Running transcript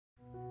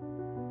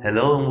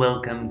Hello and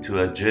welcome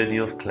to A Journey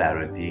of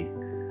Clarity,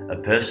 a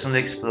personal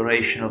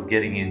exploration of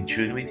getting in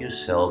tune with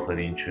yourself and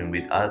in tune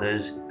with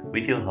others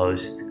with your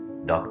host,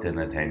 Dr.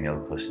 Nathaniel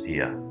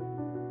Costia.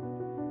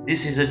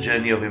 This is a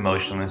journey of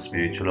emotional and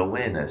spiritual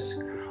awareness,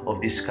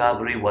 of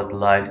discovery what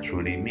life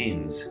truly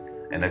means,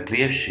 and a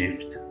clear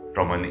shift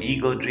from an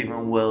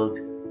ego-driven world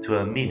to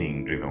a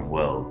meaning-driven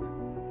world.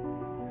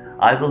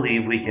 I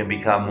believe we can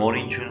become more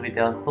in tune with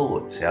our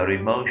thoughts, our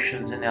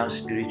emotions, and our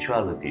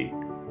spirituality.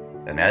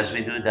 And as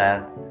we do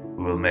that,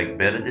 we will make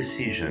better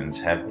decisions,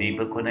 have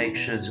deeper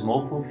connections,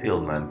 more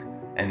fulfillment,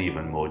 and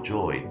even more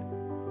joy.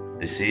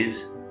 This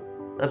is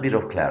A Bit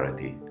of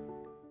Clarity.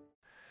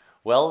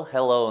 Well,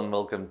 hello and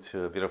welcome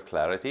to A Bit of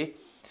Clarity.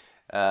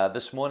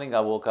 This morning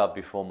I woke up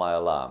before my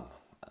alarm.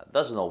 It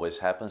doesn't always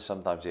happen.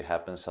 Sometimes it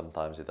happens,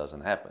 sometimes it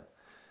doesn't happen.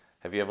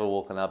 Have you ever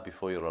woken up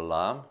before your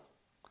alarm?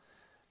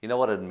 You know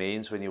what it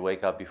means when you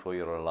wake up before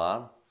your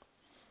alarm?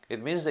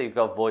 It means that you've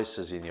got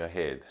voices in your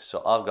head.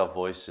 So I've got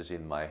voices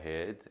in my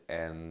head,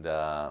 and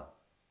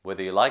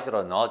whether you like it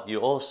or not, you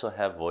also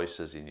have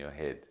voices in your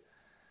head.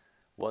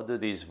 What do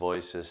these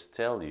voices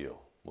tell you?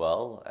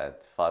 Well,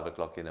 at 5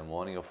 o'clock in the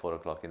morning or 4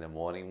 o'clock in the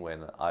morning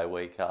when I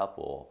wake up,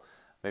 or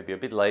maybe a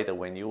bit later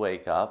when you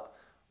wake up,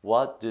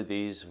 what do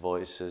these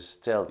voices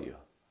tell you?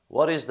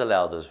 What is the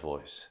loudest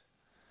voice?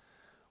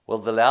 Well,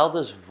 the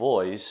loudest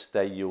voice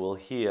that you will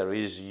hear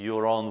is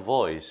your own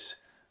voice,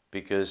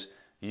 because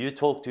you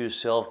talk to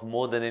yourself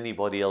more than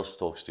anybody else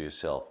talks to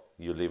yourself.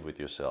 You live with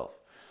yourself.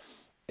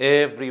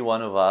 Every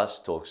one of us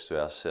talks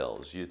to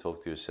ourselves. You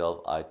talk to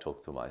yourself, I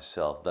talk to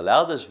myself. The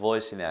loudest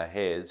voice in our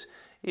heads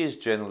is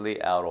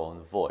generally our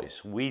own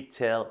voice. We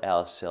tell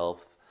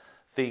ourselves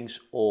things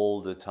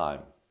all the time.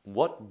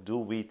 What do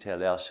we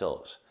tell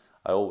ourselves?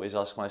 I always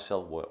ask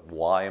myself,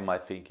 why am I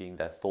thinking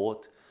that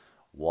thought?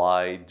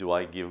 Why do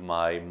I give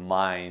my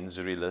mind's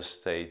real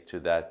estate to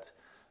that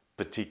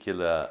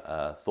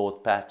particular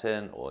thought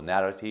pattern or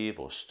narrative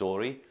or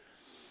story?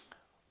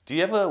 Do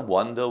you ever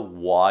wonder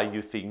why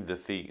you think the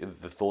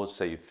thoughts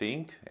that you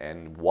think,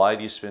 and why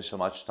do you spend so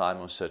much time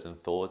on certain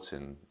thoughts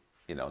and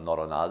not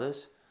on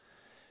others?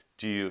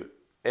 Do you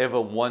ever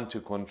want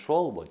to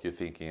control what you're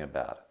thinking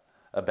about?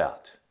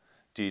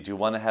 Do you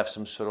want to have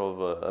some sort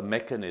of a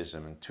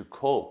mechanism to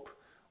cope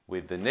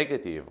with the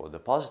negative or the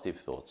positive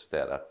thoughts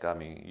that are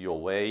coming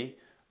your way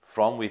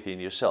from within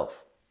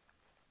yourself?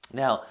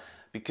 Now,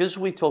 because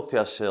we talk to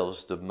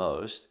ourselves the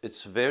most,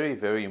 it's very,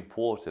 very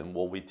important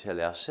what we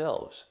tell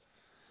ourselves.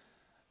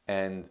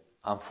 And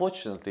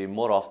unfortunately,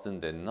 more often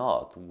than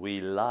not,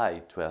 we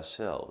lie to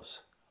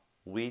ourselves.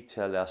 We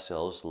tell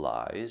ourselves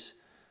lies,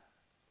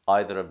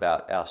 either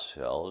about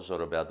ourselves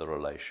or about the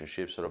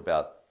relationships or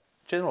about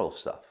general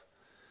stuff.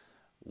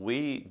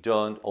 We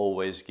don't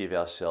always give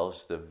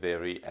ourselves the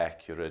very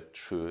accurate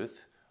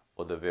truth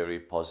or the very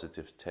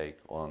positive take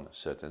on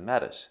certain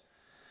matters.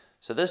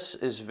 So this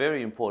is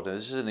very important.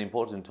 This is an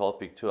important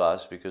topic to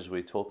us because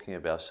we're talking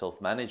about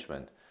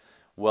self-management.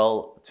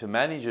 Well, to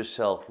manage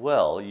yourself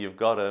well, you've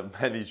got to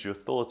manage your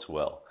thoughts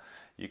well.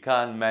 You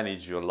can't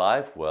manage your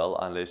life well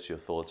unless your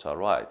thoughts are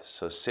right.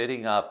 So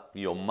setting up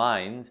your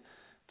mind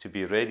to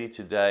be ready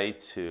today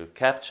to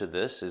capture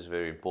this is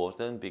very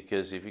important,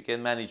 because if you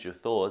can manage your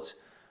thoughts,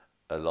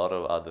 a lot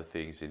of other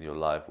things in your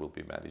life will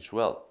be managed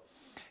well.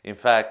 In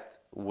fact,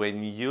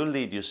 when you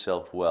lead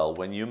yourself well,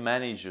 when you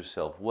manage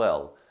yourself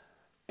well,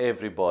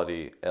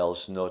 everybody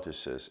else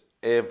notices.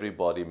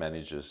 Everybody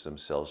manages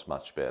themselves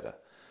much better.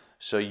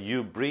 So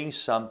you bring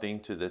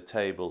something to the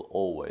table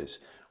always.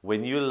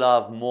 When you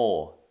love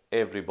more,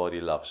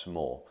 everybody loves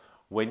more.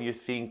 When you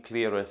think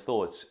clearer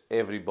thoughts,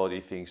 everybody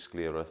thinks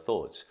clearer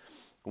thoughts.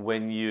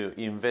 When you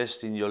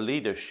invest in your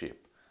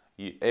leadership,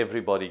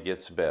 everybody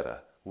gets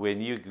better.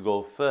 When you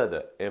go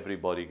further,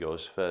 everybody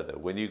goes further.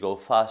 When you go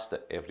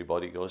faster,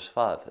 everybody goes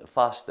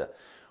faster.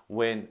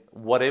 When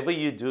whatever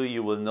you do,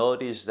 you will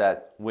notice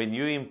that when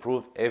you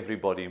improve,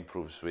 everybody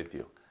improves with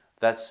you.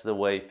 That's the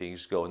way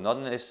things go. Not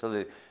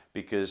necessarily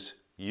because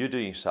you're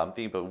doing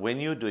something, but when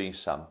you're doing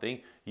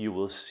something, you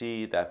will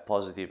see that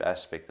positive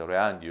aspect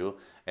around you,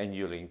 and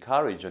you'll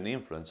encourage and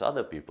influence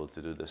other people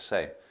to do the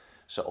same.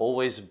 So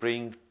always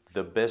bring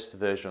the best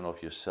version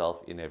of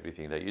yourself in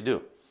everything that you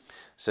do.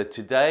 So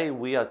today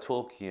we are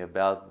talking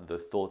about the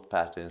thought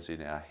patterns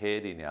in our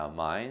head, in our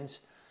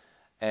minds.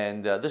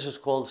 And this is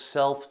called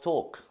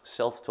self-talk.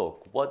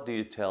 Self-talk. What do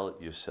you tell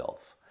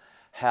yourself?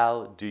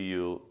 How do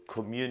you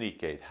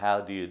communicate?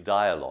 How do you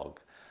dialogue?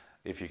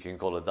 If you can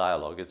call it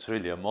dialogue, it's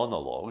really a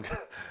monologue,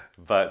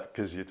 but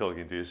because you're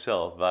talking to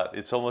yourself. But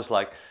it's almost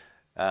like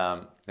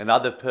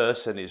another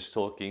person is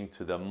talking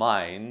to the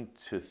mind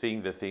to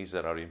think the things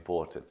that are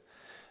important.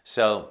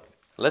 So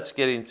let's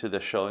get into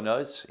the show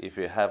notes. If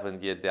you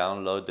haven't yet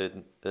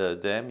downloaded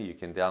them, you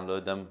can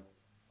download them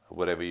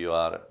wherever you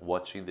are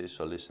watching this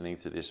or listening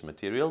to this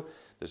material.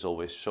 There's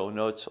always show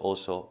notes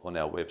also on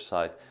our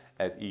website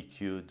at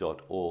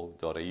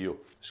eq.org.au.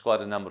 There's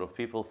quite a number of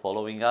people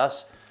following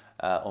us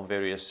on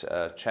various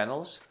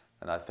channels,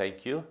 and I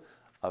thank you.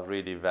 I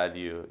really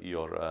value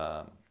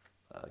your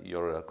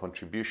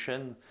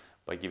contribution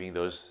by giving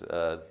those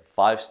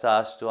 5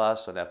 stars to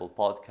us on Apple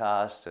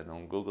Podcasts and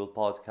on Google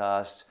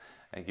Podcasts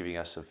and giving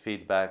us some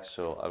feedback.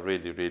 So I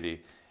really,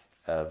 really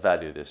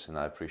value this, and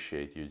I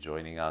appreciate you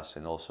joining us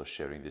and also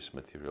sharing this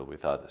material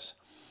with others.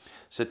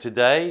 So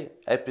today,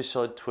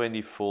 episode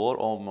 24,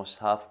 almost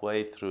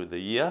halfway through the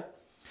year,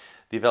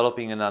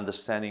 developing an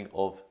understanding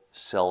of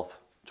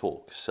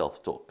self-talk.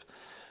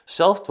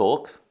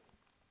 Self-talk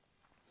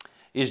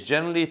is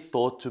generally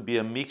thought to be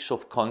a mix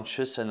of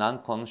conscious and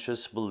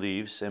unconscious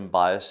beliefs and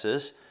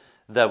biases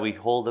that we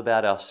hold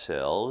about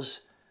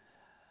ourselves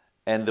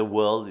and the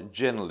world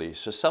generally.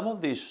 So some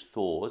of these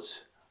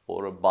thoughts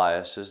or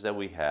biases that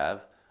we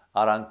have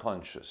are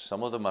unconscious.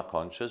 Some of them are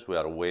conscious. We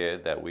are aware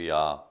that we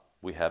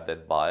have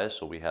that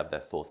bias, or we have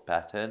that thought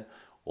pattern,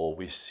 or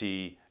we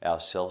see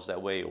ourselves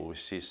that way, or we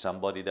see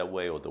somebody that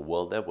way, or the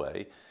world that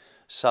way.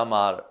 Some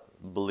are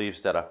beliefs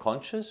that are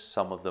conscious,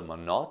 some of them are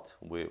not.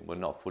 We're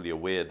not fully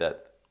aware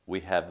that we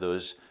have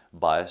those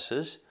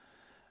biases.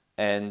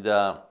 And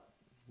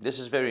this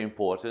is very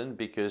important,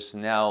 because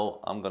now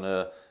I'm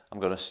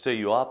gonna stir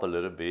you up a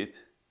little bit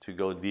to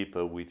go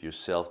deeper with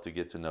yourself, to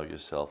get to know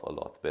yourself a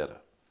lot better.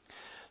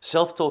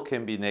 Self-talk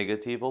can be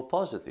negative or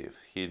positive.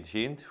 Hint,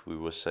 hint, we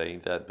were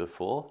saying that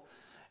before.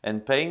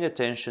 And paying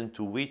attention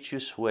to which you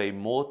sway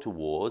more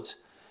towards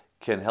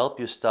can help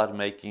you start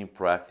making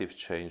proactive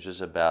changes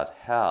about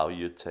how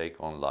you take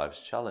on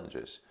life's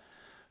challenges.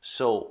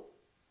 So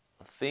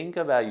think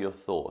about your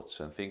thoughts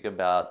and think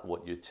about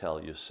what you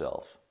tell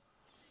yourself.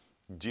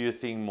 Do you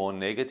think more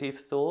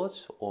negative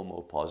thoughts or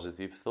more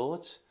positive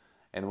thoughts?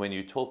 And when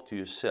you talk to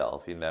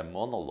yourself in that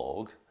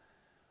monologue,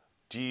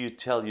 do you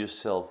tell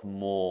yourself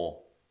more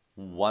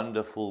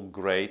wonderful,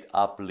 great,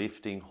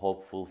 uplifting,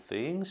 hopeful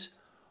things?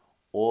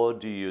 Or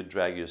do you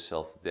drag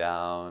yourself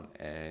down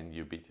and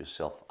you beat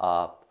yourself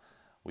up,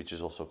 which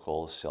is also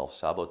called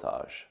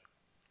self-sabotage,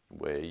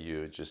 where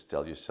you just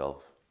tell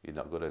yourself you're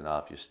not good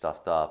enough, you're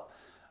stuffed up,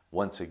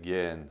 once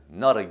again,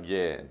 not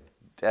again,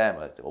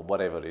 damn it, or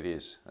whatever it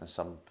is. And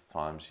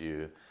sometimes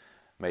you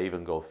may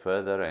even go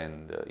further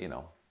and,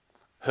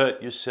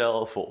 hurt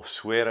yourself or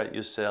swear at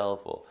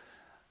yourself, or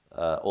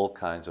all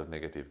kinds of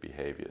negative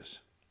behaviors.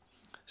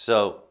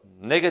 So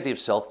negative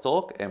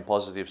self-talk and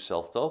positive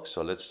self-talk.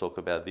 So let's talk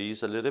about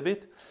these a little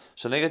bit.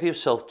 So negative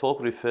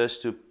self-talk refers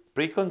to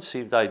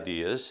preconceived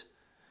ideas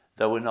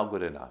that we're not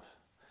good enough.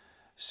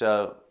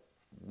 So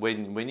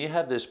when you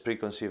have this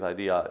preconceived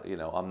idea,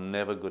 I'm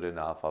never good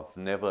enough, I've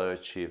never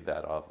achieved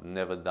that, I've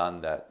never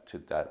done that to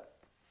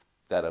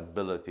that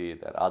ability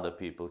that other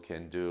people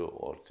can do,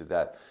 or to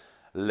that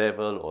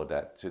level, or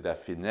to that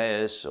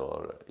finesse,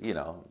 or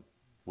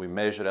we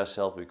measure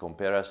ourselves, we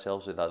compare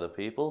ourselves with other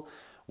people.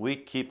 We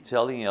keep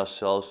telling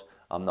ourselves,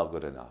 I'm not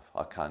good enough,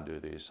 I can't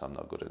do this, I'm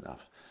not good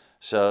enough.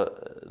 So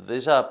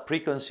these are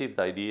preconceived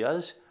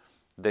ideas.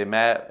 They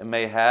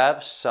may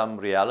have some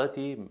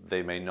reality,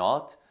 they may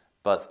not,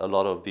 but a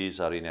lot of these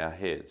are in our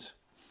heads.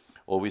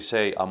 Or we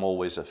say, I'm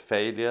always a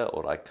failure,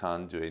 or I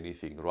can't do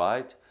anything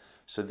right.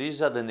 So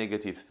these are the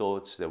negative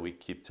thoughts that we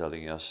keep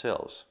telling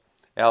ourselves.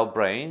 Our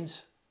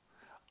brains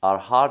are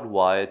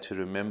hardwired to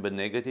remember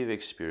negative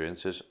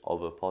experiences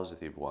over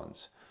positive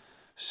ones.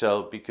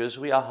 So because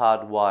we are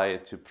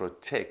hardwired to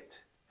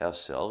protect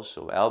ourselves,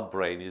 so our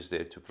brain is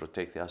there to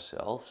protect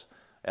ourselves,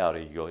 our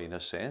ego in a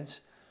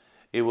sense,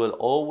 it will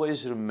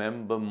always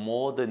remember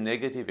more the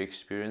negative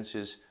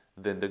experiences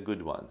than the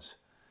good ones.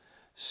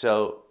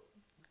 So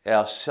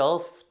our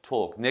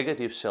self-talk,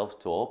 negative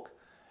self-talk,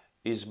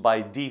 is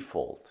by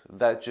default.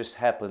 That just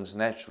happens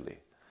naturally.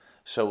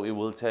 So it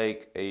will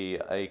take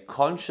a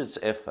conscious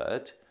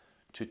effort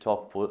to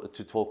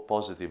talk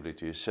positively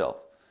to yourself.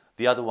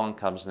 The other one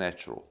comes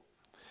natural.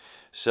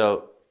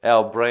 So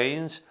our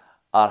brains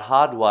are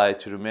hardwired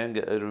to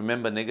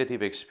remember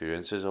negative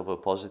experiences over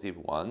positive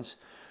ones.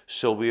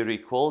 So we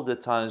recall the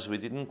times we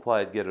didn't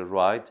quite get it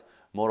right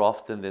more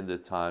often than the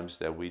times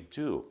that we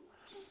do.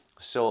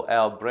 So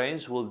our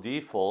brains will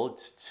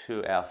default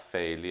to our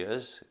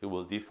failures. It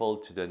will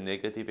default to the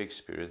negative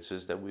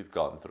experiences that we've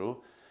gone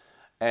through.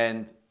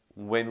 And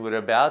when we're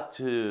about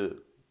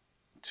to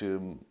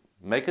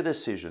make a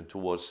decision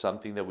towards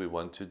something that we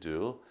want to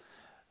do,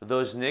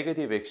 those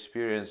negative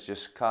experiences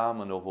just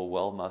come and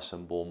overwhelm us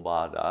and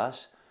bombard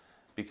us,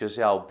 because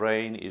our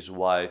brain is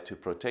wired to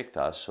protect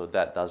us so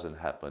that doesn't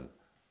happen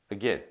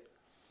again.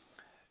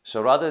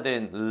 So rather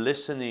than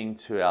listening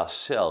to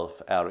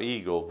ourself, our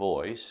ego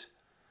voice,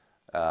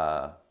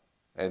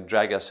 and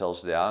drag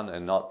ourselves down,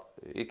 and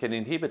it can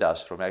inhibit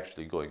us from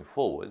actually going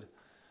forward,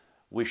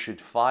 we should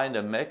find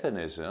a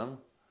mechanism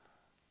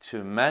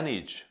to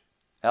manage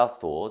our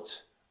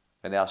thoughts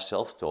and our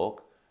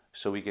self-talk,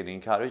 so we can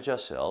encourage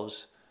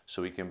ourselves,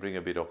 so we can bring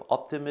a bit of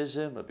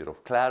optimism, a bit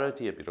of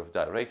clarity, a bit of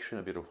direction,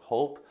 a bit of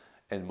hope,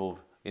 and move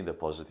in the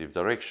positive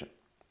direction.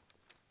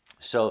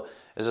 So,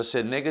 as I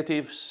said,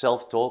 negative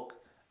self-talk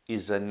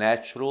is a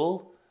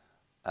natural,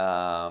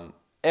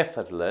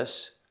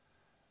 effortless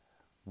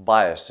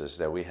biases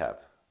that we have.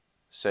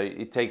 So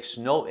it takes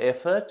no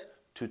effort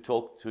to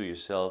talk to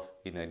yourself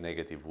in a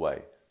negative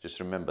way. Just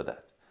remember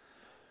that.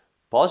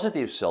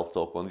 Positive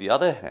self-talk, on the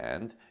other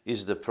hand,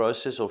 is the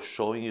process of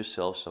showing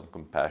yourself some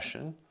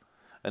compassion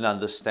and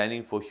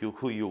understanding for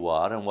who you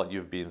are and what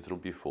you've been through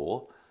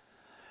before.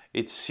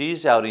 It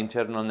sees our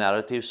internal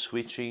narrative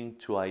switching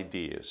to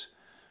ideas.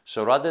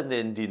 So rather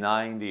than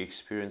denying the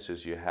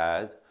experiences you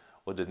had,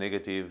 or the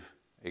negative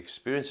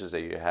experiences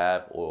that you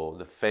have, or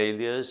the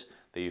failures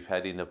that you've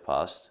had in the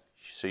past,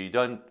 so you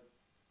don't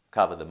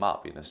cover them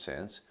up in a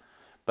sense,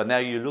 but now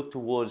you look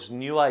towards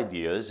new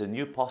ideas and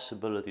new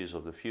possibilities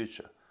of the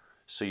future.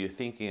 So you're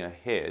thinking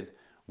ahead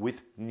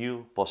with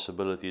new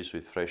possibilities,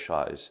 with fresh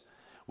eyes,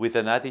 with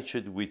an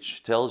attitude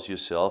which tells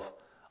yourself,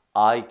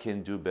 I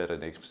can do better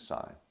next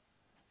time.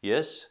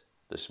 Yes,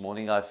 this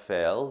morning I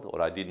failed,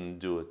 or I didn't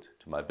do it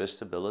to my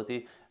best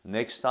ability.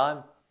 Next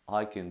time,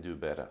 I can do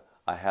better.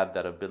 I have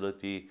that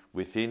ability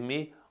within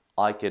me.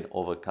 I can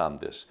overcome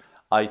this.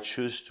 I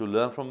choose to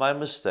learn from my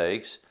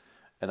mistakes,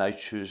 and I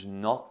choose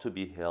not to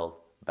be held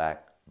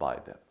back by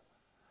them.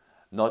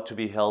 Not to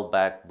be held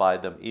back by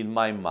them in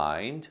my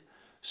mind,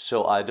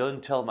 so I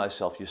don't tell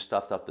myself, you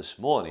stuffed up this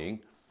morning,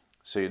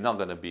 so you're not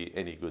going to be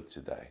any good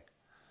today.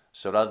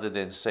 So rather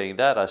than saying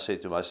that, I say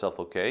to myself,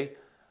 okay,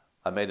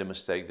 I made a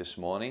mistake this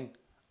morning.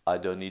 I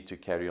don't need to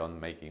carry on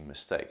making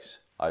mistakes.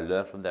 I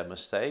learn from that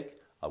mistake.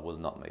 I will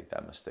not make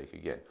that mistake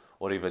again.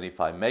 Or even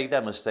if I make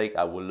that mistake,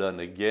 I will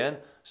learn again.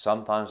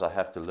 Sometimes I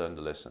have to learn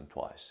the lesson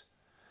twice.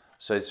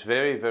 So it's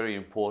very, very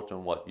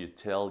important what you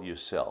tell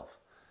yourself.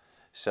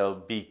 So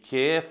be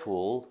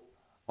careful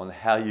on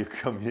how you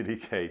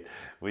communicate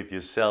with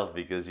yourself,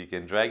 because you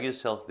can drag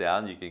yourself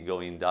down, you can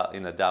go in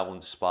a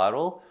downward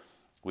spiral,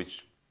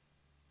 which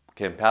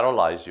can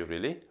paralyze you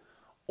really,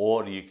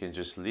 or you can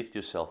just lift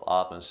yourself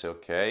up and say,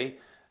 okay,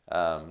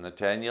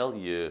 Nathaniel,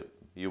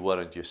 you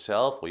weren't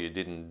yourself, or you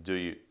didn't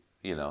do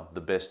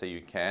the best that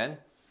you can.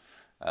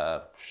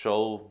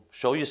 Show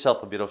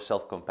yourself a bit of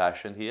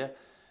self-compassion here.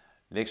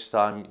 Next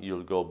time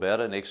you'll go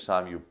better. Next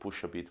time you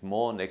push a bit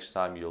more. Next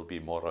time you'll be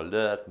more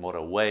alert, more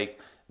awake.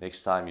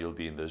 Next time you'll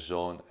be in the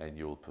zone and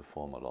you'll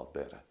perform a lot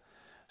better.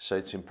 So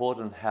it's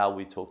important how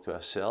we talk to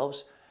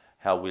ourselves,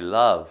 how we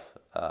love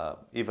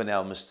even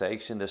our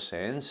mistakes in the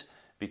sense,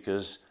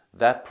 because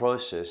that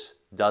process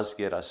does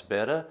get us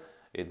better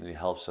and it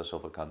helps us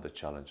overcome the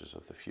challenges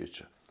of the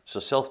future. So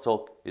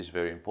self-talk is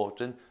very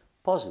important.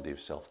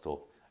 Positive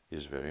self-talk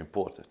is very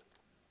important.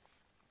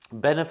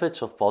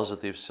 Benefits of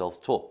positive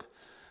self-talk.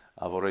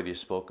 I've already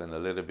spoken a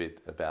little bit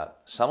about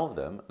some of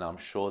them, and I'm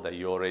sure that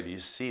you already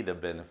see the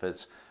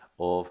benefits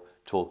of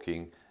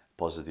talking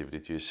positively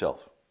to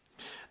yourself.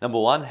 Number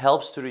one,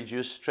 helps to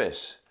reduce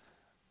stress.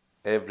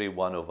 Every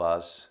one of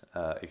us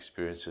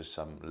experiences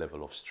some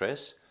level of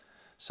stress.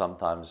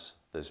 Sometimes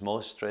there's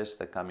more stress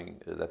that's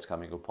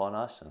coming upon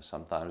us, and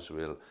sometimes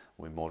we're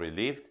more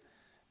relieved.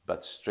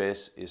 But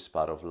stress is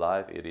part of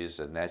life. It is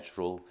a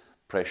natural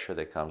pressure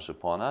that comes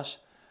upon us.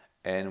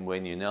 And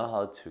when you know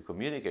how to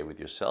communicate with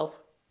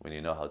yourself, when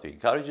you know how to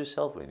encourage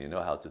yourself, when you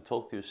know how to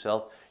talk to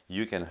yourself,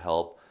 you can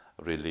help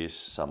release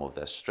some of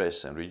that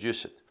stress and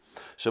reduce it.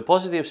 So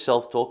positive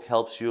self-talk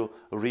helps you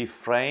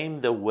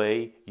reframe the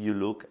way you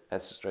look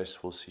at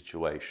stressful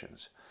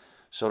situations.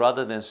 So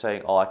rather than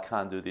saying, oh, I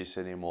can't do this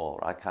anymore,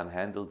 I can't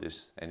handle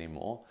this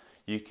anymore,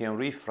 you can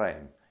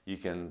reframe. You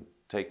can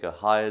take a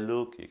higher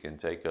look, you can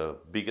take a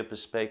bigger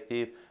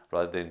perspective.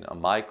 Rather than a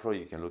micro,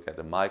 you can look at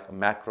the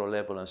macro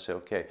level and say,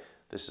 okay,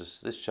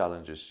 this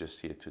challenge is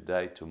just here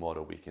today,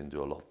 tomorrow we can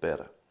do a lot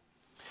better.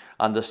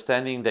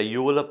 Understanding that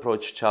you will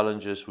approach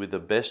challenges with the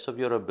best of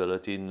your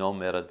ability no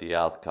matter the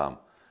outcome.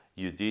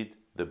 You did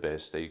the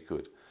best that you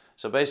could.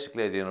 So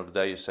basically at the end of the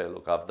day you say,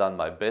 look, I've done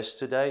my best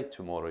today,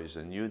 tomorrow is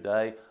a new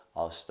day,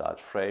 I'll start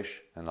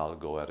fresh and I'll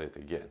go at it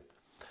again.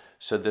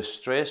 So the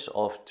stress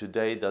of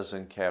today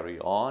doesn't carry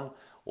on,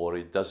 or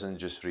it doesn't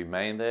just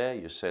remain there.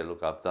 You say,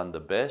 look, I've done the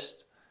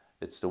best.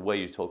 It's the way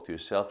you talk to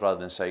yourself rather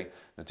than saying,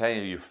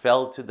 Nathaniel, you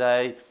failed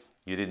today,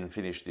 you didn't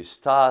finish this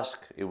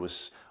task, it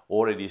was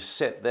already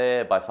set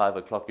there, by 5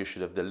 o'clock you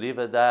should have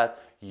delivered that,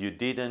 you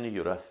didn't,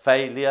 you're a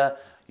failure,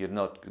 you're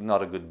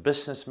not a good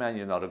businessman,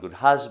 you're not a good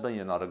husband,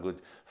 you're not a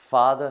good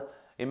father.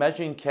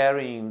 Imagine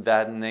carrying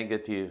that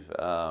negative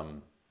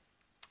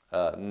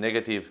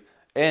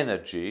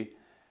energy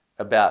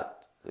about,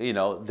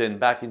 then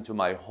back into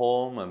my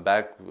home and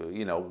back,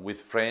 with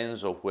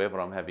friends or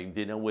whoever I'm having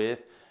dinner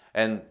with,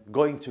 and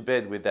going to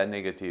bed with that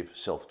negative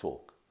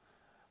self-talk.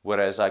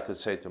 Whereas I could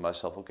say to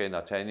myself, okay,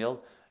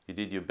 Nathaniel, you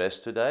did your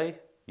best today.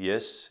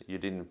 Yes, you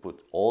didn't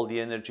put all the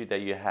energy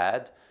that you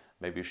had.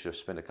 Maybe you should have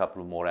spent a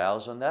couple more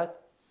hours on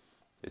that.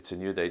 It's a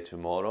new day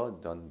tomorrow.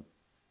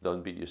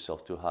 Don't beat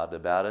yourself too hard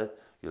about it.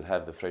 You'll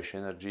have the fresh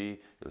energy.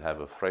 You'll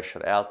have a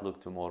fresher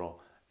outlook tomorrow,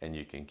 and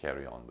you can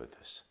carry on with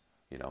this.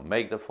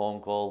 Make the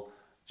phone call.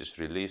 Just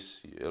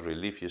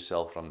relieve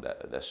yourself from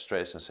the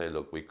stress and say,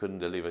 look, we couldn't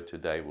deliver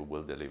today. We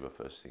will deliver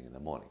first thing in the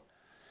morning.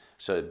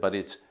 So, but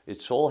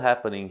it's all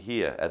happening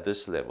here at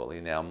this level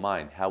in our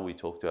mind, how we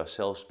talk to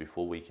ourselves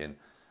before we can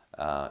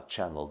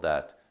channel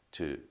that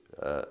to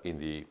in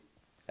the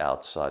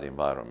outside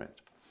environment.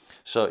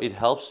 So it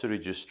helps to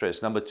reduce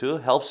stress. Number two,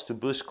 helps to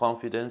boost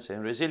confidence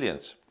and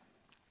resilience.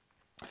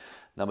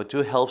 Number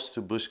 2, helps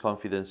to boost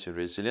confidence and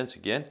resilience.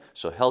 Again,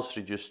 so helps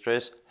reduce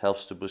stress,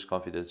 helps to boost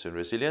confidence and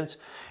resilience.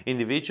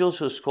 Individuals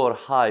who score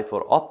high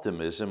for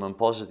optimism and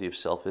positive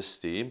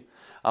self-esteem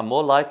are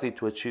more likely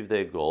to achieve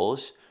their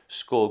goals,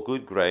 score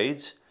good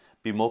grades,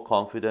 be more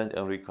confident,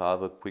 and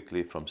recover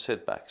quickly from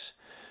setbacks.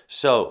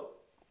 So,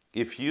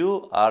 if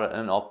you are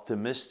an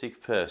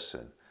optimistic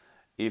person,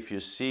 if you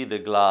see the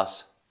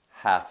glass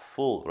half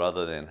full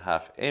rather than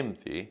half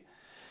empty,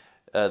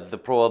 the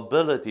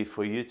probability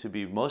for you to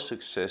be most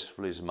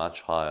successful is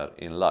much higher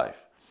in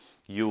life.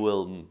 You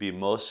will be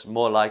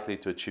more likely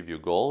to achieve your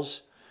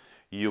goals.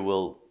 You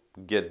will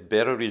get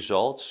better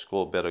results,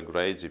 score better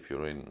grades if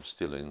you're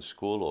still in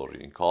school or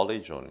in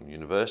college or in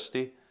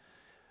university.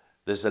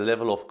 There's a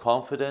level of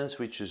confidence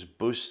which is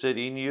boosted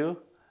in you,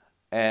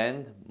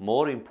 and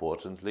more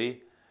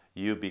importantly,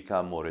 you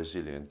become more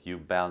resilient. You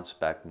bounce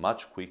back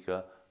much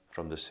quicker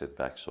from the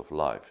setbacks of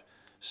life.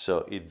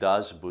 So it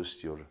does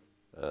boost your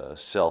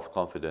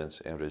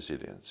self-confidence and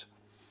resilience.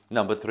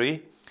 Number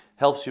 3,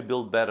 helps you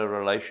build better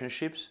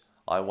relationships.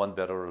 I want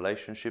better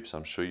relationships.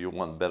 I'm sure you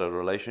want better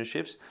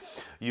relationships.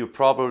 You're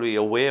probably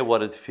aware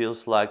what it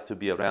feels like to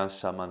be around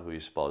someone who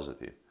is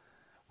positive.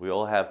 We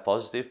all have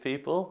positive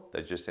people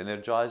that just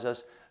energize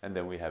us, and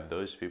then we have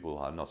those people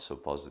who are not so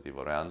positive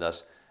around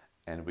us,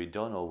 and we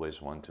don't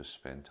always want to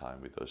spend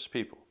time with those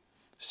people.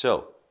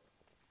 So,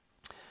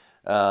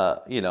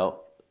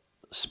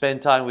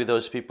 spend time with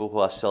those people who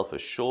are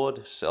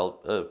self-assured,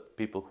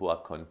 people who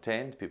are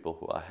content, people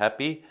who are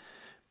happy,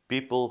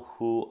 people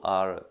who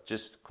are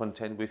just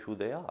content with who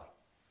they are.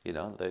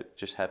 They're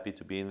just happy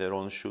to be in their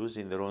own shoes,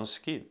 in their own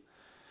skin.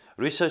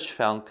 Research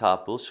found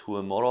couples who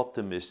were more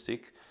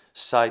optimistic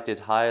cited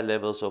higher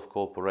levels of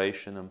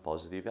cooperation and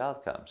positive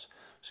outcomes.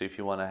 So if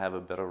you want to have a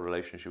better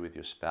relationship with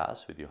your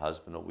spouse, with your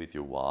husband or with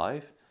your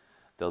wife,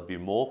 there'll be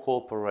more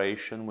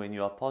cooperation when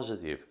you are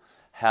positive.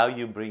 How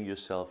you bring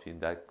yourself in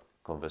that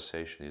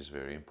conversation is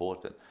very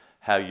important.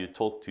 How you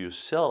talk to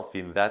yourself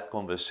in that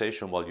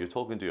conversation while you're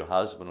talking to your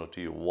husband or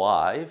to your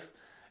wife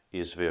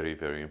is very,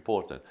 very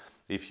important.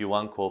 If you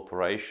want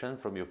cooperation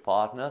from your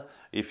partner,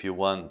 if you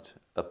want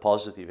a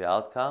positive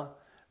outcome,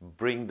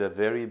 bring the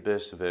very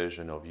best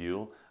version of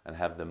you and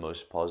have the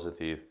most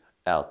positive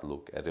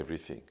outlook at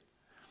everything.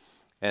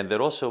 And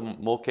they're also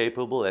more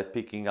capable at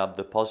picking up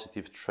the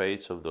positive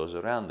traits of those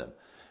around them.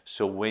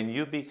 So when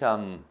you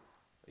become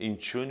in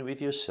tune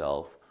with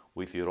yourself,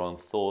 with your own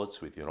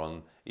thoughts, with your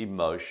own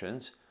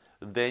emotions,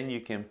 then you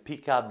can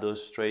pick up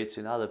those traits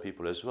in other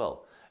people as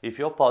well. If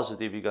you're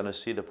positive, you're going to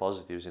see the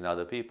positives in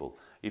other people.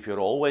 If you're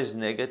always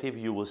negative,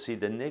 you will see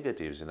the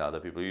negatives in other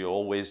people. You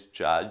always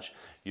judge,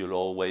 you'll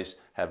always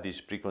have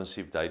these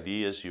preconceived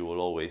ideas, you will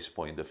always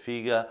point the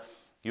finger,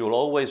 you'll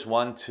always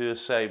want to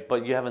say,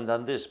 but you haven't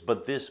done this,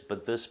 but this,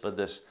 but this, but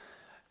this.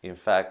 In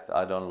fact,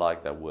 I don't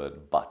like that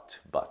word, but.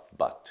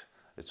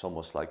 It's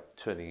almost like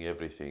turning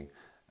everything.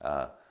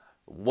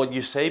 What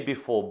you say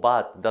before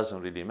but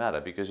doesn't really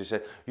matter, because you say,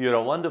 you're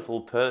a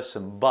wonderful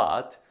person,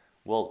 but,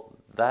 well,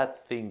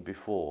 that thing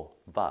before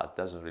but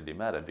doesn't really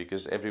matter,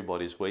 because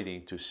everybody's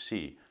waiting to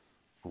see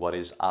what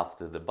is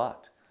after the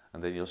but.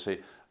 And then you'll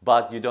say,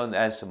 but you don't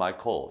answer my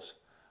calls.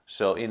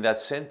 So in that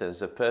sentence,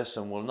 the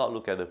person will not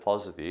look at the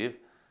positive,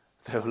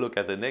 they'll look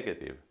at the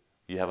negative.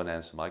 You haven't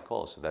answered my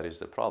calls, so that is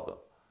the problem.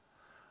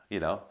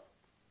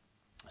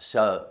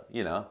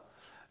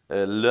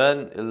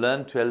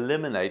 Learn to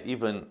eliminate,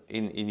 even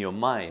in your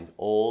mind,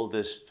 all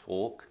this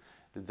talk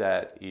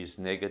that is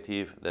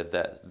negative,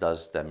 that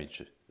does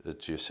damage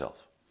to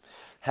yourself.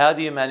 How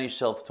do you manage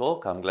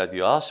self-talk? I'm glad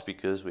you asked,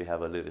 because we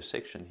have a little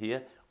section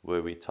here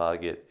where we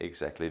target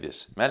exactly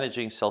this,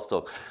 managing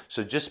self-talk.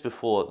 So just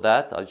before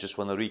that, I just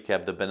want to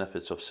recap the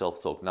benefits of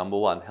self-talk. Number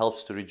 1,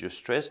 helps to reduce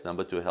stress.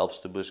 Number 2, helps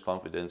to boost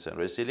confidence and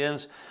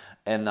resilience.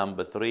 And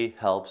number 3,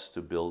 helps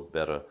to build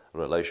better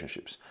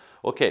relationships.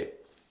 Okay,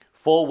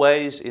 4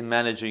 ways in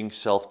managing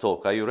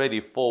self-talk. Are you ready?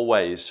 4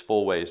 ways,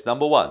 4 ways.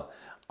 Number 1,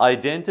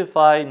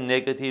 identify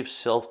negative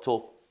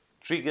self-talk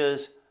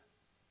triggers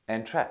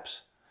and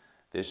traps.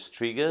 There's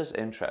triggers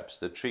and traps.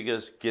 The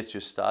triggers get you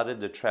started,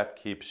 the trap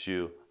keeps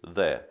you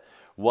there.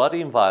 What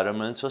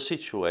environments or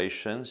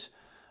situations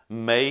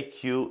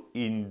make you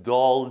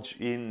indulge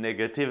in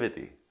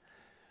negativity?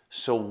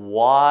 So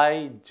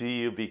why do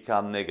you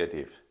become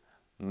negative?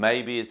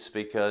 Maybe it's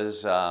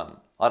because,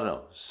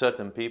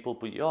 certain people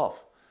put you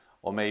off.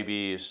 Or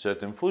maybe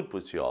certain food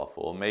puts you off.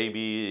 Or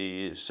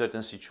maybe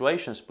certain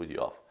situations put you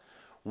off.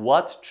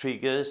 What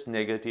triggers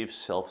negative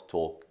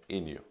self-talk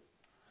in you?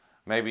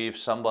 Maybe if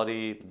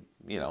somebody,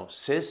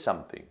 says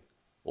something,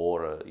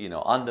 or,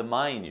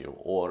 undermine you,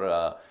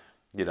 or,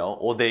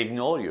 or they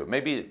ignore you.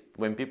 Maybe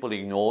when people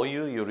ignore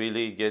you, you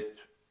really get,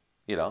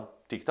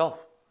 ticked off,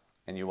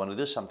 and you want to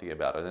do something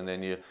about it. And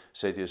then you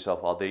say to yourself,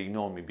 oh, they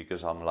ignore me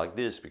because I'm like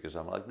this, because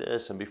I'm like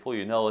this. And before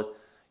you know it,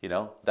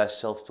 that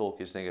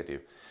self-talk is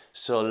negative.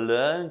 So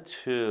learn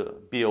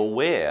to be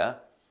aware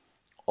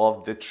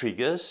of the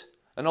triggers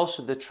and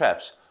also the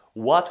traps.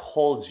 What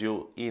holds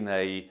you in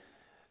a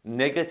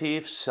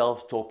negative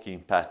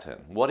self-talking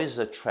pattern? What is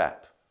a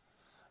trap?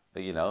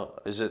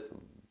 Is it,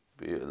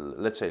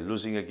 let's say,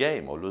 losing a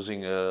game, or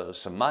losing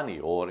some money,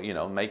 or, you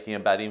know, making a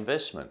bad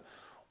investment,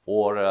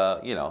 or,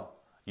 you know,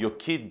 your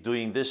kid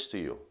doing this to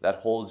you that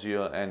holds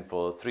you, and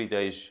for 3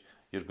 days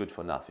you're good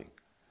for nothing.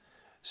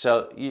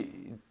 So, do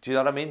you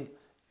know what I mean?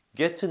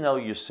 Get to know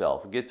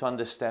yourself, get to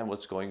understand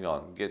what's going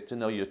on, get to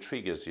know your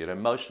triggers, your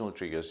emotional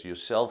triggers, your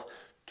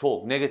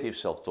self-talk, negative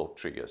self-talk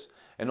triggers,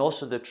 and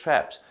also the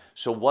traps.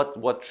 So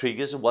what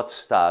triggers, what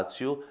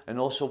starts you, and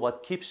also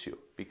what keeps you,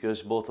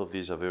 because both of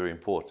these are very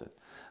important.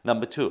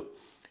 Number 2,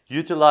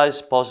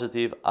 utilize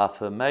positive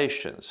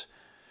affirmations.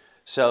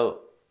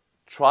 So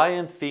try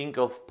and think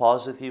of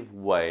positive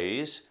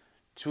ways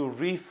to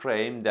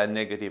reframe that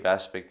negative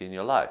aspect in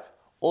your life.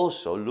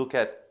 Also, look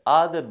at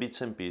other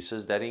bits and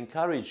pieces that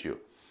encourage you,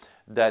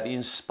 that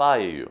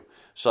inspire you.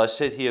 So I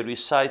said here,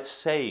 recite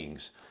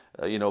sayings,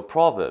 you know,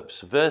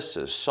 proverbs,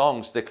 verses,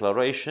 songs,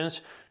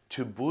 declarations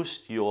to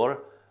boost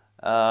your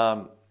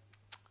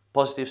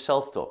positive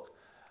self-talk.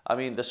 I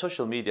mean, the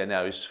social media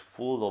now is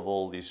full of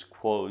all these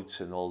quotes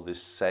and all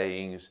these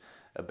sayings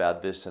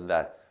about this and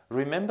that.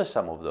 Remember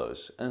some of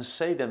those and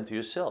say them to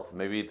yourself.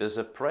 Maybe there's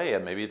a prayer,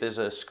 maybe there's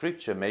a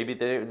scripture, maybe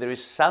there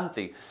is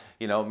something,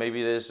 you know,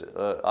 maybe there's,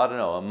 I don't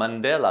know,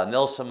 a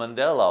Nelson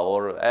Mandela,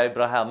 or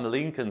Abraham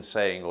Lincoln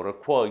saying, or a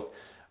quote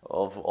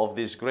of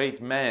these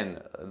great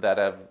men that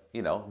have,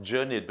 you know,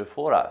 journeyed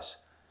before us,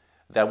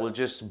 that will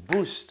just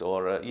boost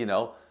or, you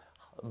know,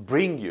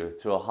 bring you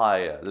to a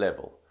higher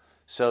level.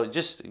 So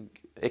just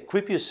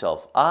equip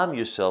yourself, arm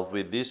yourself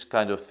with these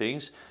kind of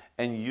things,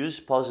 and use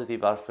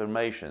positive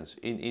affirmations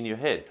in your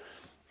head.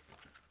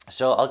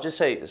 So I'll just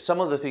say some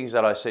of the things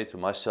that I say to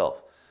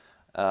myself.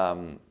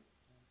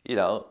 You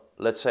know,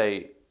 let's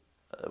say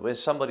when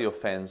somebody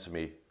offends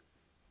me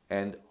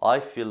and I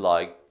feel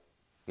like,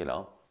 you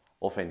know,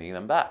 offending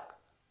them back,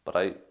 but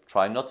I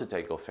try not to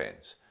take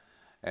offense.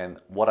 And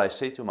what I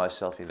say to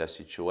myself in that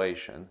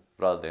situation,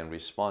 rather than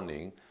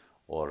responding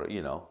or,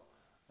 you know,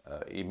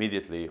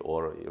 immediately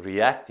or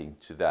reacting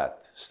to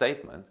that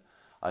statement,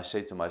 I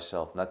say to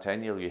myself,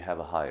 Nathaniel, you have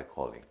a higher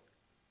calling.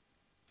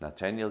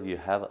 Nathaniel, you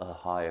have a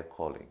higher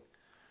calling.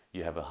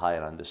 You have a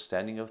higher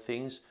understanding of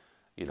things.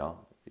 You know,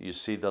 you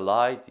see the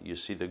light, you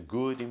see the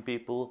good in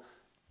people.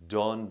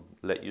 Don't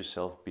let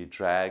yourself be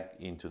dragged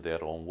into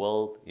their own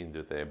world,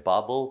 into their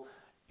bubble,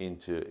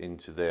 into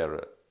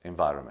their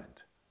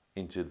environment,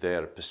 into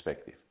their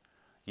perspective.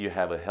 You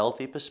have a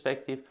healthy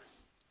perspective.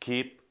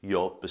 Keep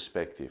your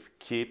perspective.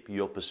 Keep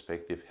your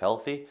perspective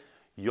healthy.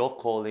 Your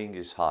calling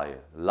is higher.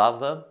 Love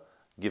them.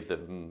 Give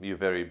them your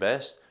very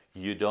best.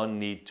 You don't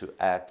need to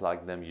act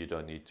like them. You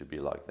don't need to be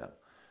like them.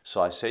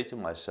 So I say to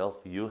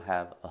myself, you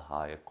have a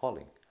higher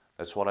calling.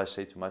 That's what I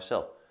say to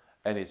myself.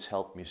 And it's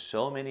helped me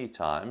so many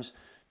times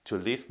to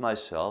lift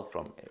myself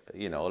from,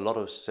 you know, a lot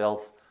of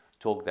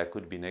self-talk that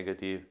could be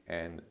negative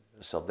and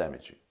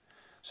self-damaging.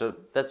 So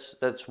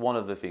that's one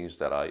of the things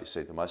that I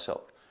say to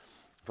myself.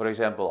 For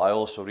example, I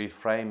also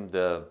reframe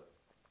the,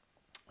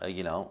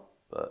 you know,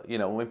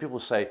 when people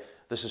say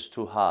this is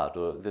too hard,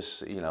 or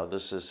this, you know,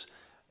 this is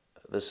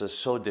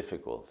so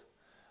difficult.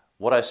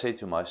 What I say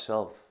to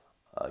myself,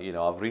 you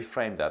know, I've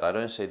reframed that. I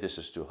don't say this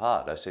is too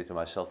hard. I say to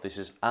myself, this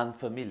is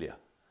unfamiliar,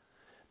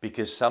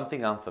 because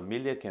something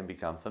unfamiliar can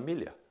become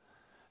familiar.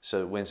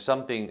 So when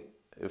something,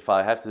 if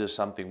I have to do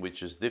something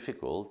which is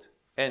difficult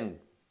and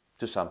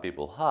to some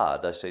people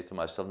hard, I say to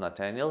myself,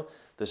 Nathaniel,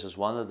 this is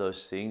one of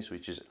those things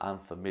which is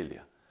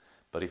unfamiliar.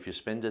 But if you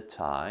spend the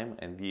time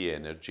and the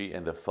energy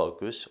and the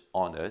focus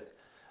on it,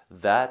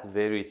 that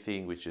very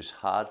thing which is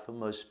hard for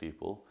most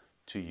people,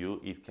 to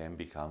you it can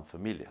become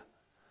familiar.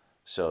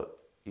 So,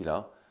 you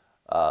know,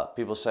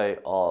 people say,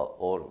 oh,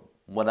 or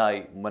when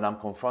I'm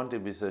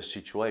confronted with a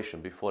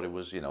situation, before it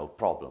was, you know,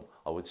 problem,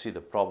 I would see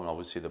the problem, I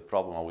would see the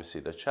problem, I would see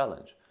the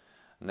challenge.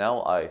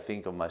 Now I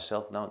think of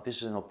myself, now this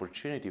is an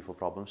opportunity for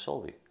problem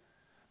solving.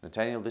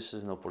 Nathaniel, this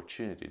is an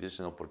opportunity. This is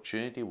an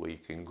opportunity where you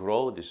can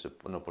grow. This is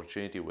an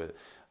opportunity where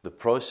the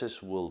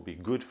process will be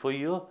good for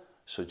you.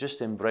 So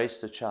just embrace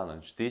the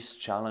challenge. This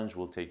challenge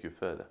will take you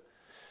further.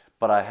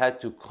 But I had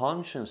to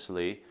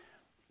consciously,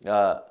 you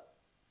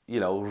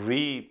know,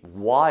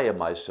 rewire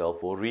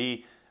myself, or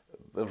you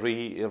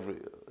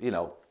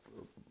know,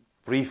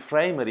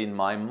 reframe it in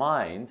my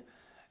mind.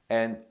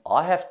 And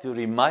I have to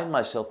remind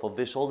myself of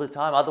this all the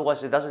time.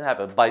 Otherwise, it doesn't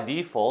happen. By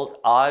default,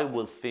 I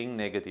will think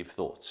negative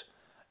thoughts,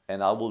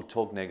 and I will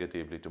talk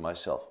negatively to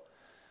myself.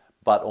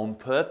 But on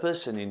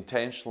purpose and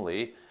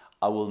intentionally,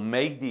 I will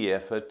make the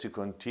effort to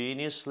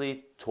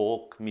continuously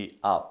talk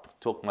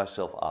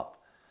myself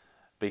up,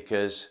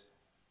 because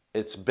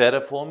it's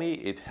better for me,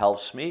 it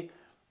helps me,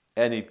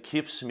 and it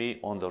keeps me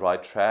on the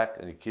right track,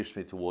 and it keeps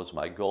me towards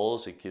my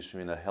goals, it keeps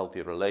me in a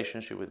healthy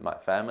relationship with my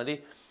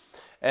family,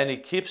 and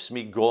it keeps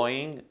me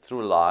going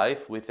through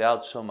life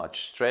without so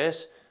much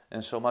stress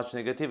and so much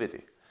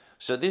negativity.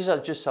 So these are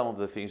just some of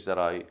the things that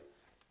I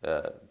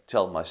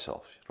tell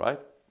myself, right?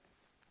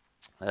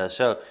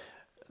 So,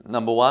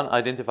 number 1,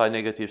 identify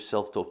negative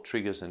self-talk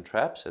triggers and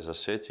traps, as I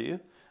said to you.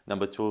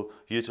 Number 2,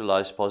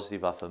 utilize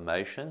positive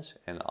affirmations,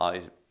 and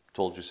I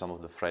told you some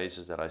of the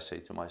phrases that I say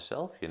to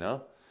myself, you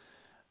know.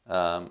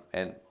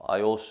 And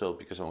I also,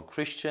 because I'm a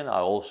Christian, I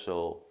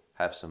also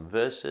have some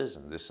verses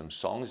and there's some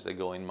songs that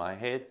go in my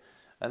head,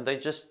 and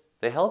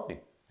they help me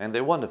and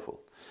they're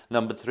wonderful.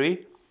 Number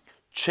 3,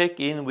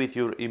 check in with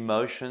your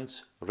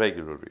emotions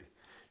regularly.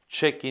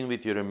 Check in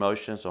with your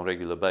emotions on a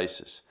regular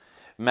basis.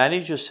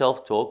 Manage your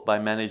self-talk by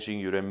managing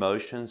your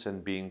emotions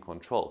and being in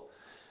control.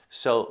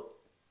 So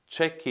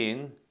check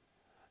in.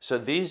 So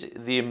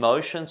the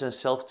emotions and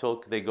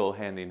self-talk, they go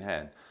hand in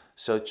hand.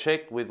 So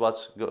check with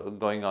what's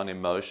going on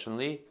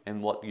emotionally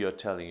and what you're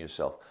telling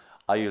yourself.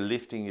 Are you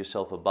lifting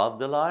yourself above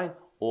the line,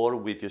 or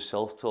with your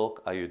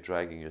self-talk, are you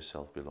dragging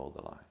yourself below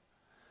the line?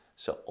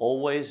 So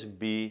always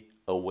be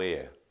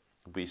aware,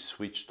 be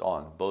switched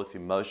on, both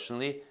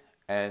emotionally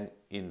and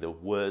in the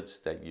words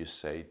that you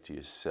say to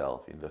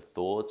yourself, in the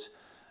thoughts,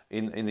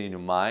 in your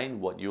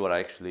mind, what you are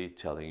actually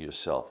telling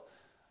yourself.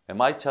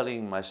 Am I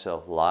telling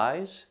myself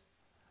lies?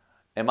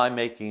 Am I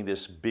making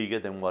this bigger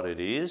than what it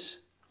is?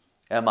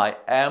 Am I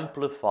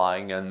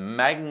amplifying and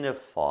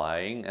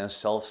magnifying and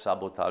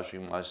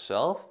self-sabotaging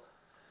myself?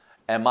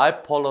 Am I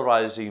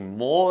polarizing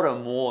more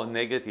and more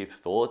negative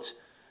thoughts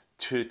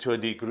to a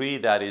degree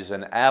that is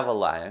an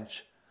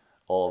avalanche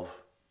of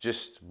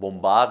just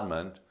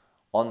bombardment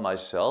on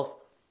myself?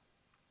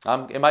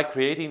 Am I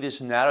creating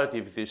this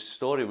narrative, this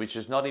story, which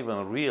is not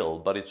even real,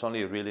 but it's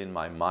only real in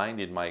my mind,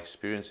 in my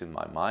experience, in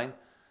my mind?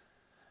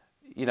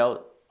 You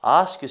know,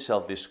 ask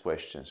yourself these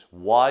questions.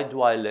 Why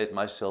do I let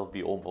myself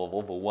be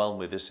overwhelmed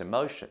with this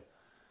emotion?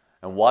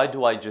 And why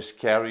do I just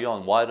carry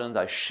on? Why don't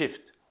I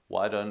shift?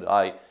 Why don't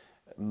I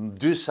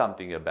do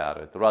something about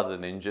it rather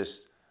than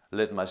just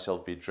let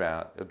myself be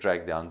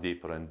dragged down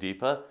deeper and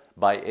deeper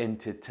by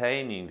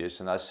entertaining this?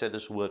 And I said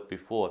this word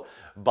before,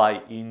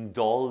 by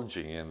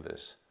indulging in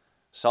this.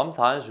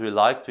 Sometimes we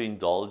like to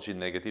indulge in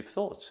negative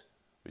thoughts,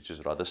 which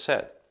is rather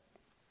sad.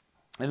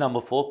 And number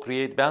 4,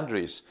 create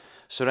boundaries.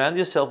 Surround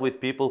yourself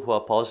with people who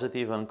are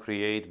positive and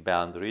create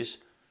boundaries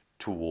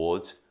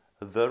towards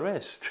the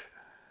rest.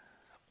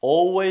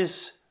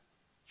 Always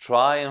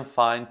try and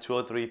find 2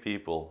 or 3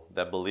 people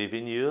that believe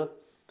in you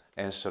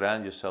and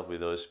surround yourself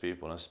with those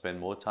people and spend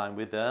more time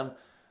with them.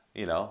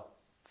 You know,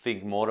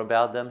 think more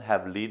about them.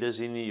 Have leaders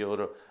in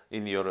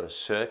your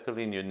circle,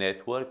 in your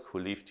network, who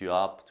lift you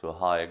up to a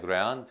higher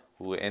ground,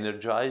 who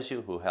energize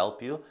you, who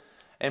help you,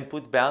 and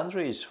put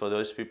boundaries for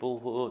those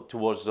people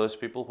towards those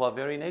people who are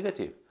very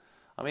negative.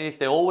 I mean, if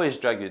they always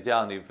drag you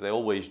down, if they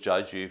always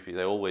judge you, if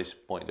they always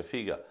point a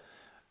finger.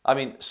 I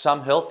mean,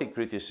 some healthy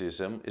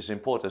criticism is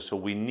important, so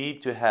we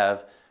need to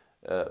have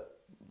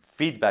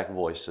feedback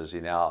voices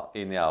in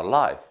our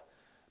life,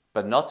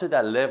 but not to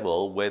that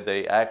level where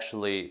they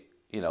actually,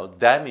 you know,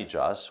 damage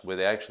us, where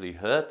they actually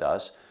hurt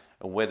us,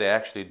 and where they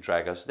actually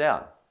drag us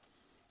down.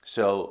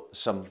 So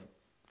some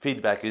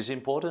feedback is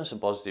important, some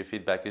positive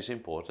feedback is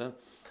important,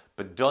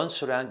 but don't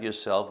surround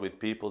yourself with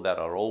people that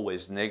are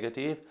always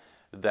negative,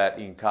 that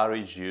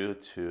encourage you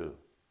to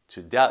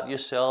doubt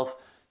yourself,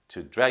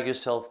 to drag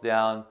yourself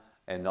down,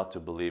 and not to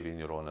believe in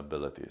your own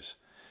abilities.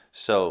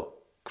 So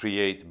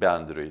create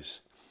boundaries.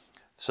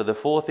 So the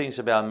 4 things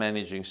about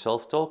managing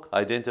self-talk: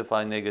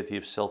 identify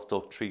negative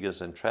self-talk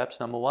triggers and traps,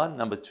 number 1.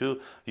 Number 2,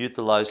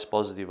 utilize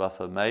positive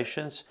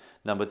affirmations.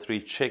 Number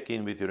 3, check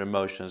in with your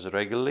emotions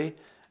regularly.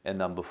 And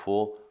number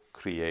 4,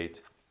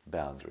 create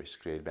boundaries.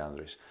 Create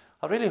boundaries.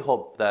 I really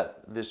hope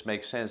that this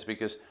makes sense,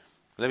 because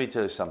let me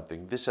tell you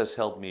something. This has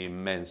helped me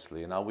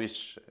immensely, and I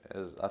wish,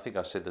 I think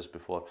I said this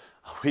before,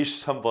 I wish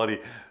somebody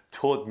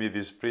taught me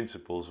these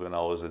principles when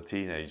I was a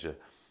teenager,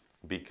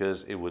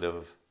 because it would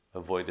have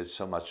avoided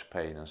so much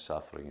pain and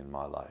suffering in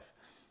my life.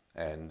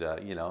 And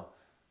you know,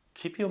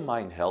 keep your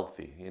mind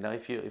healthy. You know,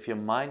 if your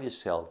mind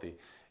is healthy,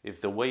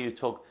 if the way you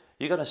talk,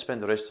 you're going to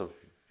spend the rest of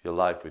your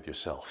life with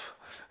yourself.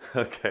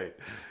 Okay,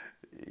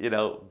 you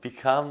know,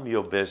 become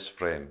your best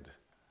friend.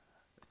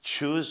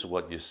 Choose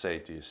what you say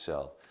to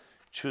yourself.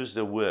 Choose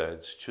the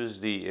words, choose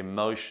the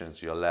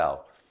emotions you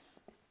allow.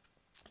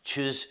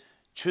 Choose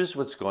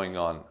what's going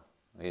on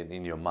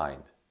in your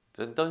mind.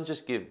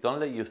 Don't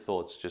let your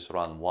thoughts just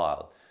run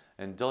wild,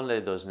 and don't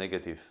let those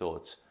negative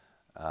thoughts,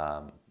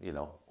 you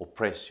know,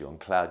 oppress you and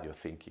cloud your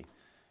thinking.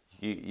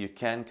 You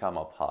can come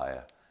up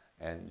higher,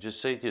 and just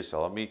say to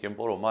yourself, I mean, you can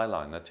borrow my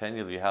line,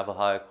 Nathaniel, you have a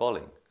higher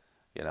calling.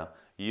 You know,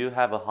 you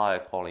have a higher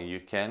calling. You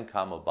can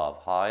come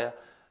above higher,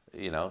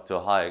 you know, to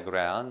a higher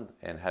ground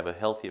and have a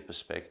healthier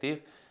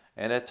perspective.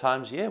 And at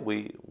times, yeah,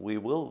 we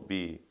will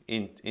be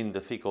in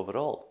the thick of it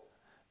all,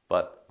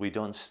 but we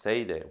don't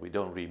stay there. We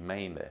don't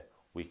remain there.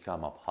 We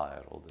come up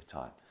higher all the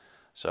time.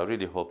 So I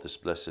really hope this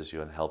blesses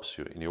you and helps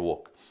you in your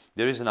walk.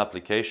 There is an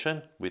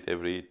application with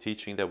every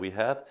teaching that we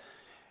have.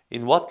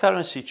 In what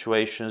current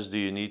situations do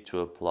you need to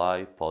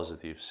apply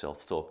positive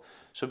self-talk?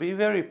 So be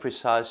very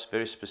precise,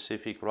 very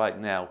specific right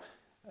now,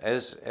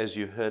 as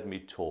you heard me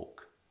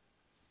talk.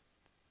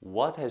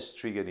 What has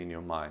triggered in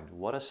your mind?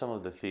 What are some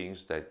of the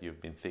things that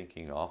you've been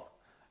thinking of,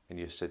 and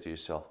you said to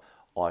yourself,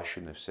 oh, I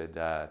shouldn't have said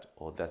that,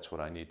 or that's what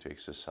I need to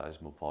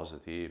exercise more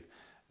positive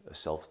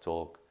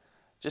self-talk.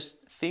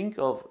 Just think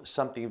of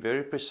something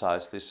very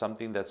precisely,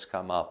 something that's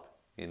come up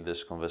in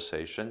this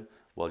conversation,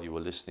 while you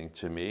were listening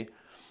to me,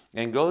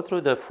 and go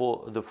through the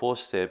four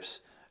steps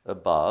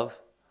above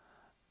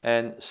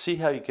and see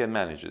how you can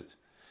manage it.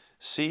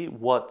 See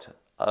what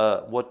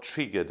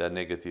triggered a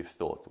negative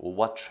thought, or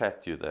what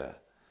trapped you there.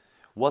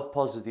 What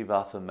positive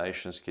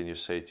affirmations can you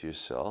say to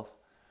yourself?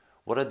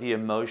 What are the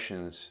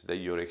emotions that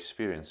you're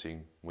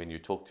experiencing when you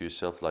talk to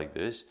yourself like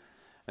this?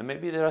 And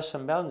maybe there are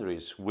some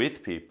boundaries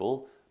with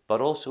people,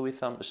 but also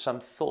with some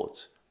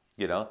thoughts,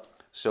 you know.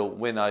 So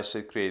when I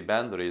say create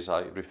boundaries,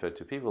 I refer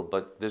to people,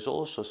 but there's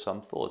also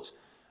some thoughts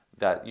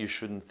that you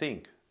shouldn't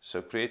think.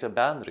 So create a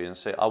boundary and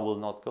say, I will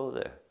not go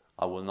there.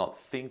 I will not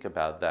think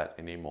about that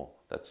anymore.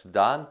 That's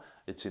done.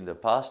 It's in the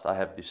past. I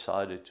have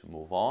decided to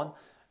move on,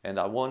 and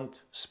I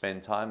won't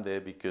spend time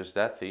there because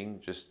that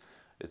thing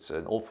it's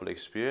an awful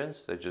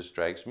experience that just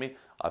drags me.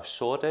 I've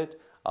sorted,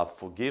 I've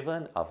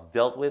forgiven, I've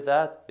dealt with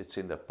that. It's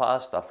in the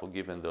past. I've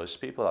forgiven those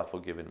people. I've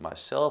forgiven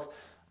myself.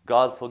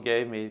 God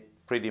forgave me.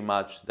 Pretty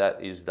much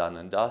that is done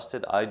and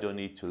dusted. I don't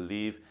need to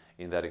live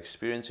in that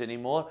experience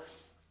anymore.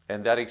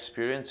 And that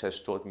experience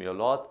has taught me a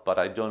lot, but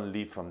I don't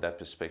live from that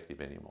perspective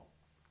anymore.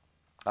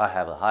 I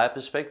have a higher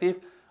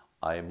perspective.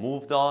 I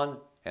moved on,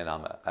 and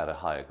I'm at a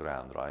higher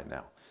ground right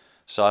now.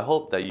 So I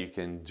hope that you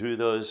can do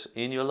those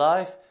in your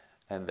life,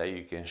 and that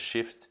you can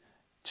shift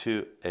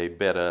to a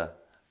better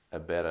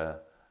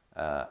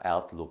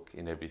outlook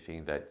in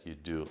everything that you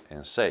do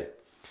and say.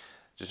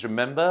 Just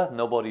remember,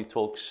 nobody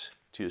talks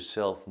to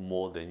yourself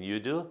more than you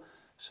do.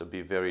 So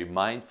be very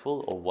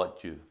mindful of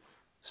what you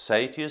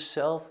say to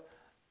yourself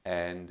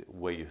and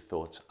where your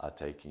thoughts are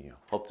taking you.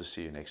 Hope to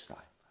see you next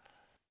time.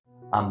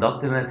 I'm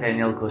Dr.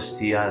 Nathaniel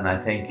Costia, and I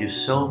thank you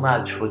so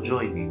much for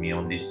joining me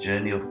on this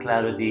journey of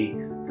clarity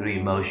through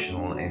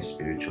emotional and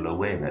spiritual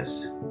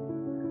awareness.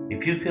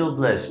 If you feel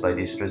blessed by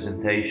this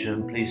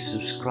presentation, please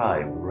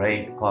subscribe,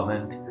 rate,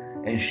 comment,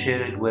 and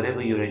share it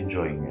wherever you're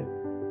enjoying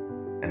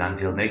it. And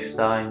until next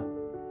time,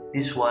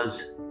 this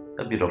was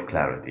A Bit of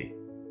Clarity.